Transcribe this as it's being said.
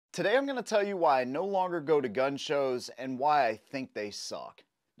Today I'm going to tell you why I no longer go to gun shows and why I think they suck.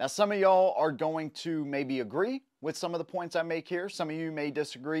 Now, some of y'all are going to maybe agree with some of the points I make here. Some of you may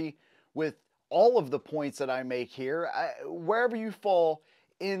disagree with all of the points that I make here. Wherever you fall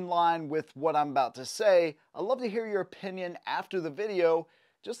in line with what I'm about to say, I'd love to hear your opinion after the video.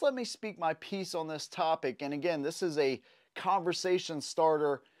 Just let me speak my piece on this topic. And again, this is a conversation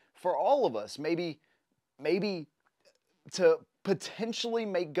starter for all of us. Maybe to potentially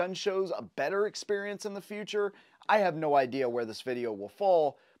make gun shows a better experience in the future. I have no idea where this video will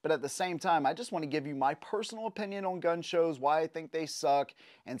fall, but at the same time, I just want to give you my personal opinion on gun shows, why I think they suck,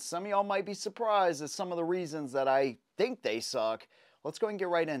 and some of y'all might be surprised at some of the reasons that I think they suck. Let's go and get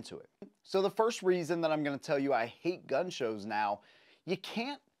right into it. So the first reason that I'm going to tell you I hate gun shows now, you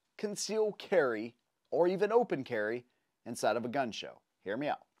can't conceal carry or even open carry inside of a gun show. Hear me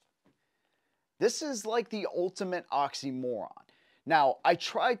out. This is like the ultimate oxymoron. Now, I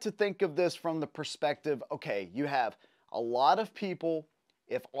tried to think of this from the perspective, okay, you have a lot of people,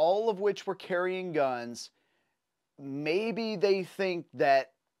 if all of which were carrying guns, maybe they think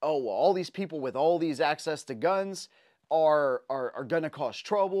that, oh, well, all these people with all these access to guns are going to cause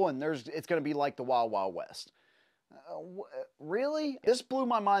trouble and it's going to be like the Wild Wild West. Really? This blew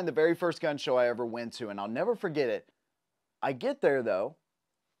my mind the very first gun show I ever went to, and I'll never forget it. I get there, though,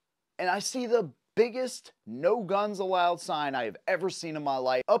 and I see the biggest no guns allowed sign I have ever seen in my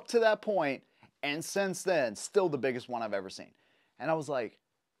life up to that point, and since then, still the biggest one I've ever seen. And I was like,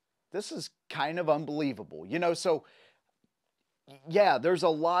 this is kind of unbelievable. So yeah, there's a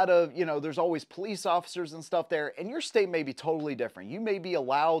lot of, there's always police officers and stuff there, and your state may be totally different. You may be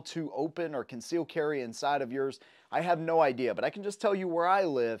allowed to open or conceal carry inside of yours. I have no idea, but I can just tell you where I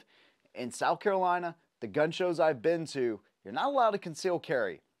live. In South Carolina, the gun shows I've been to, you're not allowed to conceal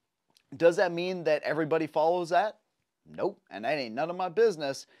carry. Does that mean that everybody follows that? Nope, and that ain't none of my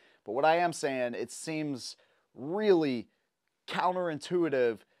business. But what I am saying, it seems really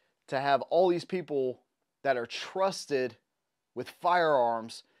counterintuitive to have all these people that are trusted with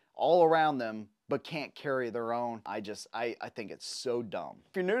firearms all around them but can't carry their own. I think it's so dumb.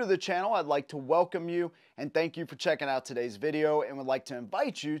 If you're new to the channel, I'd like to welcome you and thank you for checking out today's video, and would like to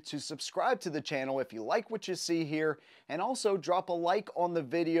invite you to subscribe to the channel if you like what you see here, and also drop a like on the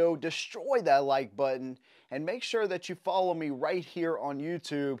video, destroy that like button, and make sure that you follow me right here on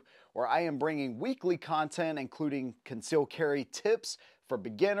YouTube, where I am bringing weekly content including concealed carry tips for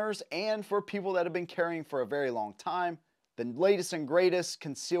beginners and for people that have been carrying for a very long time, the latest and greatest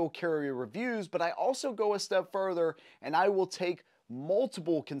concealed carry reviews, but I also go a step further and I will take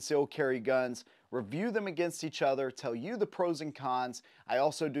multiple concealed carry guns, review them against each other, tell you the pros and cons. I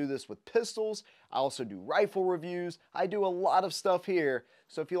also do this with pistols. I also do rifle reviews. I do a lot of stuff here.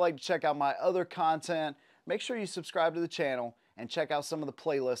 So if you like to check out my other content, make sure you subscribe to the channel and check out some of the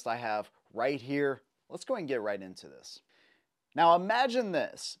playlists I have right here. Let's go and get right into this. Now imagine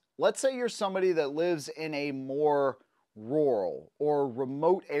this. Let's say you're somebody that lives in a more rural or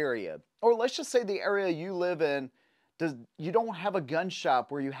remote area, or let's just say the area you live in, you don't have a gun shop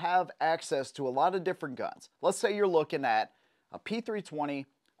where you have access to a lot of different guns. Let's say you're looking at a P320,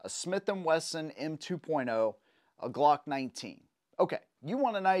 a Smith & Wesson M2.0, a Glock 19. Okay, you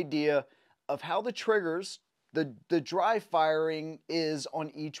want an idea of how the triggers, the dry firing is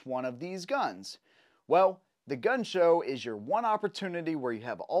on each one of these guns. Well, the gun show is your one opportunity where you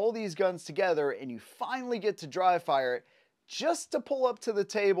have all these guns together and you finally get to dry fire it, just to pull up to the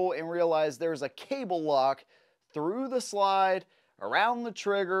table and realize there's a cable lock through the slide, around the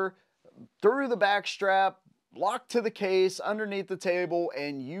trigger, through the back strap, locked to the case, underneath the table,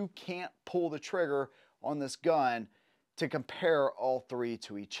 and you can't pull the trigger on this gun to compare all three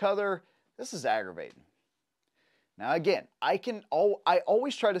to each other. This is aggravating. Now again, I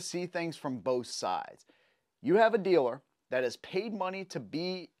always try to see things from both sides. You have a dealer that has paid money to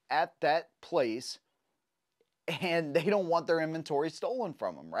be at that place, and they don't want their inventory stolen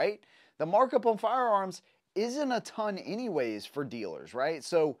from them, right? The markup on firearms isn't a ton anyways for dealers, right?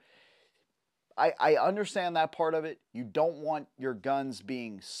 So I understand that part of it. You don't want your guns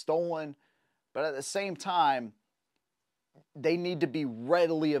being stolen, but at the same time, they need to be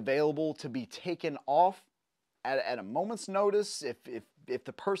readily available to be taken off at a moment's notice if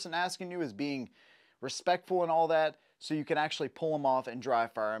the person asking you is being respectful and all that, so you can actually pull them off and dry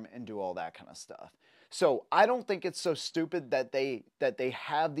fire them and do all that kind of stuff. So I don't think it's so stupid that they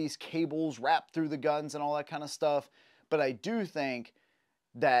have these cables wrapped through the guns and all that kind of stuff, but I do think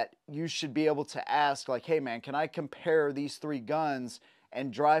that you should be able to ask, like, hey man, can I compare these three guns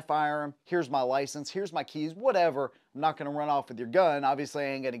and dry fire them? Here's my license, here's my keys, whatever. I'm not going to run off with your gun. Obviously I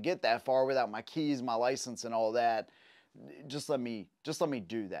ain't going to get that far without my keys, my license, and all that. just let me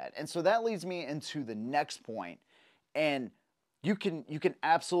do that. And so that leads me into the next point. And you can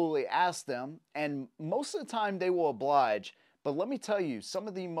absolutely ask them, and most of the time they will oblige. But let me tell you, some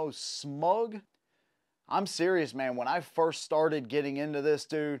of the most smug, I'm serious, man, when I first started getting into this,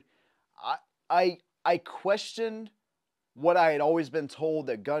 dude, I questioned what I had always been told,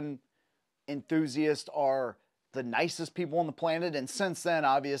 that gun enthusiasts are the nicest people on the planet. And since then,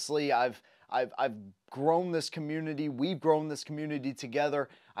 obviously, I've grown this community. We've grown this community together.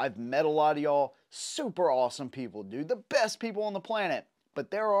 I've met a lot of y'all. Super awesome people, dude. The best people on the planet. But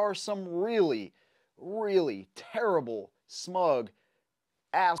there are some really, really terrible, smug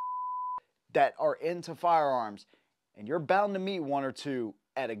ass that are into firearms. And you're bound to meet one or two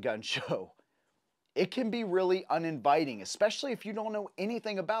at a gun show. It can be really uninviting, especially if you don't know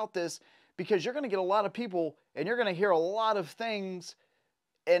anything about this, because you're going to get a lot of people and you're going to hear a lot of things,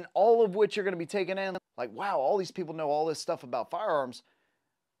 and all of which you're going to be taken in like, wow, all these people know all this stuff about firearms,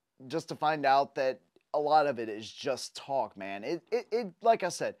 just to find out that a lot of it is just talk, man. It like I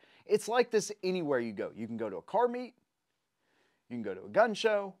said, it's like this anywhere you go. You can go to a car meet, you can go to a gun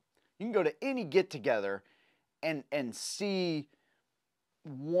show, you can go to any get-together and see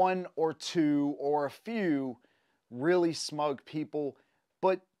one or two or a few really smug people.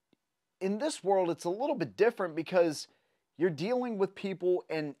 But in this world, it's a little bit different, because you're dealing with people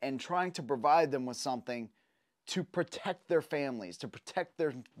and trying to provide them with something to protect their families, to protect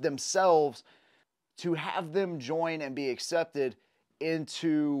themselves, to have them join and be accepted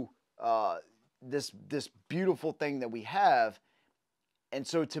into this beautiful thing that we have. And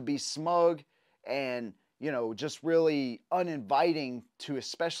so to be smug and, you know, just really uninviting to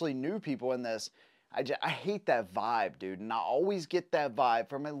especially new people in this, I hate that vibe, dude. And I always get that vibe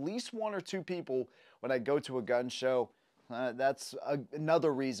from at least one or two people when I go to a gun show. That's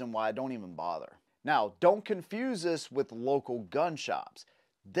another reason why I don't even bother. Now, don't confuse this with local gun shops.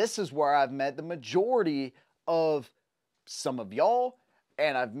 This is where I've met the majority of some of y'all,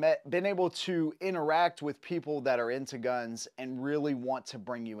 and I've been able to interact with people that are into guns and really want to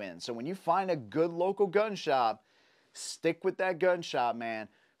bring you in. So when you find a good local gun shop, stick with that gun shop, man.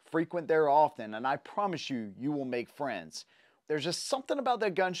 Frequent there often, and I promise you, you will make friends. There's just something about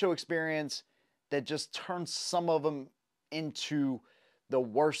that gun show experience that just turns some of them into the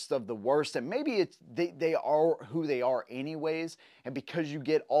worst of the worst. And maybe it's they are who they are anyways, and because you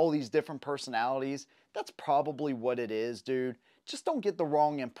get all these different personalities, that's probably what it is, dude. Just don't get the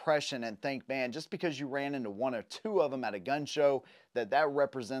wrong impression and think, man, just because you ran into one or two of them at a gun show, that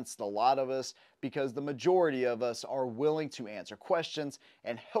represents the lot of us, because the majority of us are willing to answer questions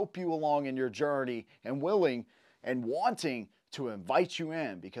and help you along in your journey, and willing and wanting to invite you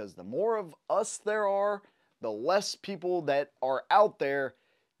in, because the more of us there are, the less people that are out there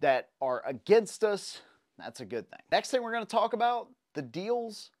that are against us. That's a good thing. Next thing we're going to talk about, the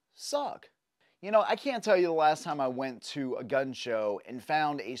deals suck. You know, I can't tell you the last time I went to a gun show and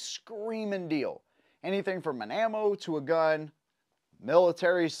found a screaming deal. Anything from an ammo to a gun,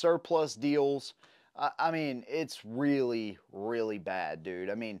 military surplus deals. I mean, it's really, really bad,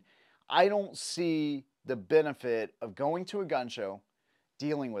 dude. I mean, I don't see the benefit of going to a gun show,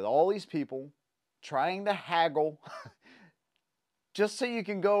 dealing with all these people, trying to haggle, just so you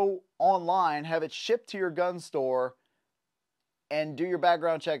can go online, have it shipped to your gun store, and do your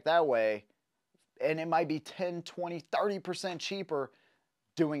background check that way. And it might be 10, 20, 30% cheaper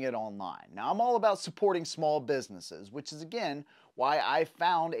doing it online. Now, I'm all about supporting small businesses, which is, again, why I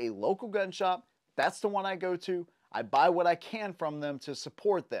found a local gun shop. That's the one I go to. I buy what I can from them to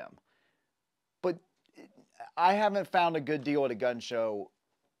support them. But I haven't found a good deal at a gun show.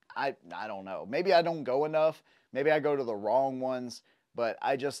 I don't know. Maybe I don't go enough. Maybe I go to the wrong ones. But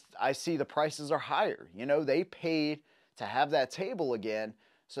I see the prices are higher. You know, they paid to have that table again,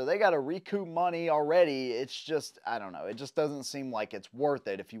 so they got to recoup money already. It's just, I don't know. It just doesn't seem like it's worth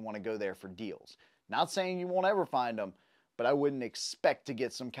it if you want to go there for deals. Not saying you won't ever find them, but I wouldn't expect to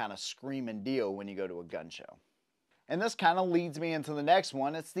get some kind of screaming deal when you go to a gun show. And this kind of leads me into the next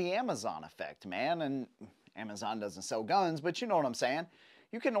one. It's the Amazon effect, man. And Amazon doesn't sell guns, but you know what I'm saying.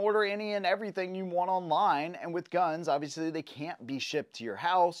 You can order any and everything you want online, and with guns, obviously they can't be shipped to your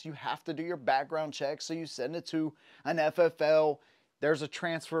house. You have to do your background check, so you send it to an FFL. There's a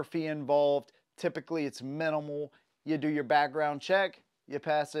transfer fee involved. Typically, it's minimal. You do your background check, you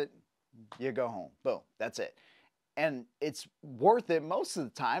pass it, you go home. Boom, that's it. And it's worth it most of the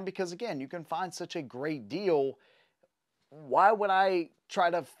time because, again, you can find such a great deal. Why would I try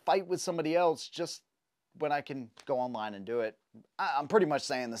to fight with somebody else just when I can go online and do it? I'm pretty much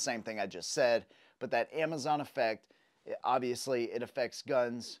saying the same thing I just said, but that Amazon effect, obviously, it affects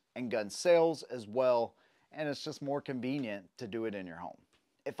guns and gun sales as well. and it's just more convenient to do it in your home.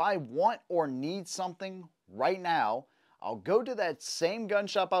 If I want or need something right now, I'll go to that same gun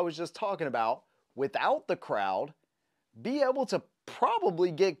shop I was just talking about without the crowd, be able to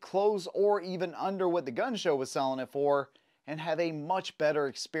probably get close or even under what the gun show was selling it for, and have a much better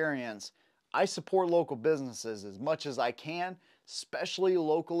experience. I support local businesses as much as I can, especially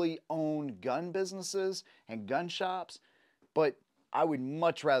locally owned gun businesses and gun shops, but I would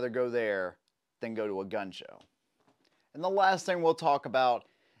much rather go there than go to a gun show. And the last thing we'll talk about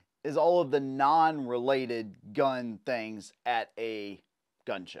is all of the non-related gun things at a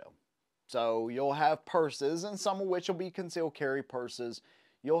gun show. So you'll have purses, and some of which will be concealed carry purses.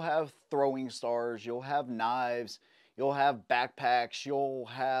 You'll have throwing stars, you'll have knives, you'll have backpacks, you'll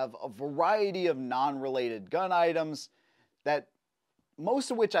have a variety of non-related gun items that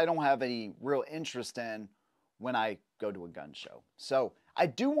most of which I don't have any real interest in when I go to a gun show. So I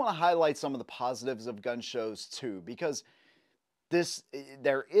do want to highlight some of the positives of gun shows too, because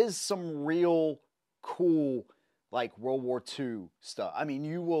there is some real cool like World War II stuff. I mean,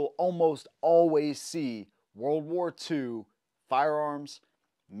 you will almost always see World War II firearms,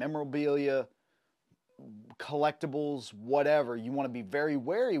 memorabilia, collectibles, whatever. You want to be very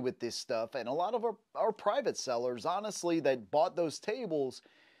wary with this stuff. And a lot of our private sellers, honestly, that bought those tables,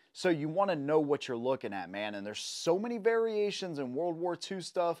 so you want to know what you're looking at, man. And there's so many variations in World War II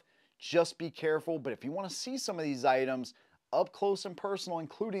stuff. Just be careful. But if you want to see some of these items up close and personal,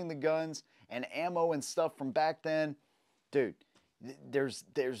 including the guns and ammo and stuff from back then, dude, there's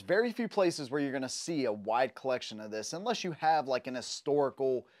very few places where you're going to see a wide collection of this, unless you have like an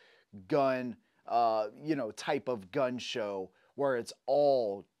historical gun, type of gun show where it's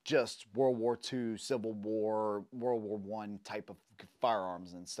all just World War II, Civil War, World War I type of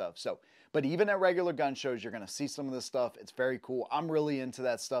firearms and stuff. So, but even at regular gun shows, you're going to see some of this stuff. It's very cool. I'm really into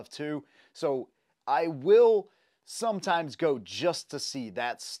that stuff too. So I will sometimes go just to see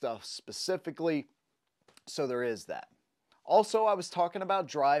that stuff specifically. So there is that. Also, I was talking about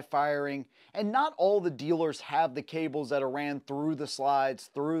dry firing, and not all the dealers have the cables that are ran through the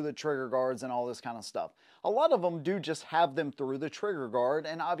slides, through the trigger guards, and all this kind of stuff. A lot of them do just have them through the trigger guard,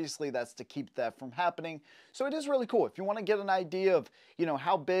 and obviously that's to keep that from happening. So it is really cool. If you want to get an idea of,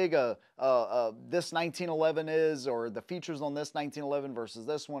 how big this 1911 is, or the features on this 1911 versus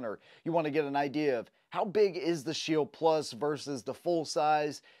this one, or you want to get an idea of how big is the Shield Plus versus the full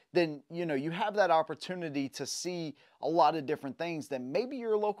size, then, you have that opportunity to see a lot of different things that maybe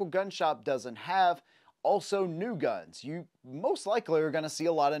your local gun shop doesn't have. Also, new guns. You most likely are going to see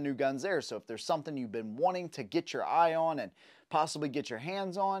a lot of new guns there. So if there's something you've been wanting to get your eye on and possibly get your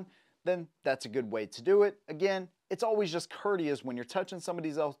hands on, then that's a good way to do it. Again, it's always just courteous when you're touching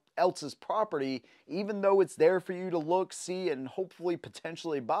somebody else's property, even though it's there for you to look, see, and hopefully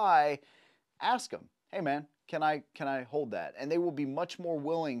potentially buy. Ask them, hey man, can I hold that? And they will be much more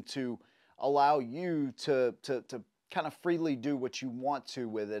willing to allow you to kind of freely do what you want to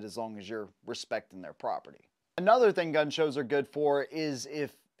with it, as long as you're respecting their property. Another thing gun shows are good for is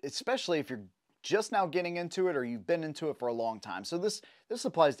especially if you're just now getting into it or you've been into it for a long time. So this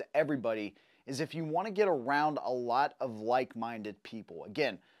applies to everybody, is if you want to get around a lot of like-minded people.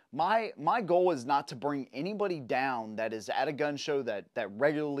 Again, my goal is not to bring anybody down that is at a gun show, that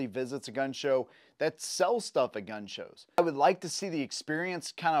regularly visits a gun show, that sells stuff at gun shows. I would like to see the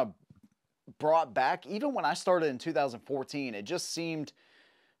experience kind of brought back. Even when I started in 2014, it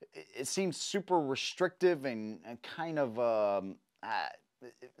seemed super restrictive and kind of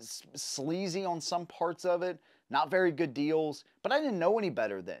sleazy on some parts of it. Not very good deals, but I didn't know any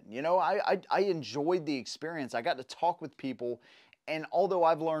better then. I enjoyed the experience. I got to talk with people, and although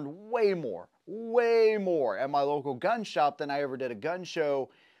I've learned way more at my local gun shop than I ever did a gun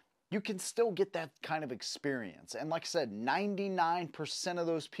show, you can still get that kind of experience. And like I said, 99% of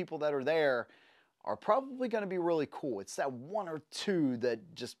those people that are there are probably going to be really cool. It's that one or two that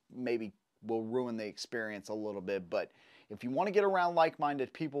just maybe will ruin the experience a little bit. But if you want to get around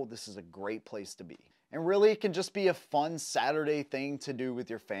like-minded people, this is a great place to be. And really, it can just be a fun Saturday thing to do with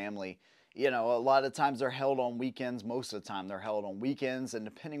your family. A lot of times they're held on weekends. Most of the time they're held on weekends. And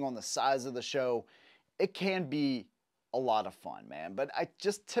depending on the size of the show, it can be a lot of fun, man. But I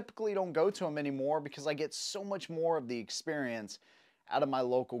just typically don't go to them anymore because I get so much more of the experience out of my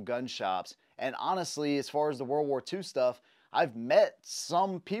local gun shops. And honestly, as far as the World War II stuff, I've met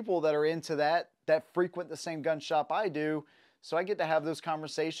some people that are into that frequent the same gun shop I do. So I get to have those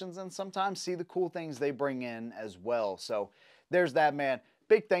conversations and sometimes see the cool things they bring in as well. So there's that, man.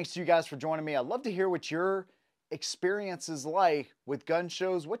 Big thanks to you guys for joining me. I'd love to hear what your experience is like with gun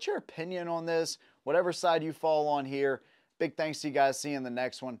shows. What's your opinion on this? Whatever side you fall on here, Big thanks to you guys. See you in the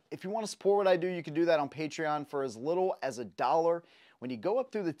next one. If you want to support what I do, you can do that on Patreon for as little as $1. When you go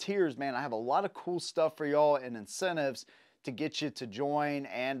up through the tiers, man, I have a lot of cool stuff for y'all and incentives to get you to join,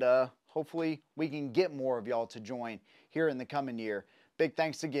 and hopefully we can get more of y'all to join here in the coming year. Big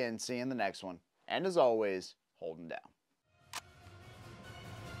thanks again. See you in the next one. And as always, holding down.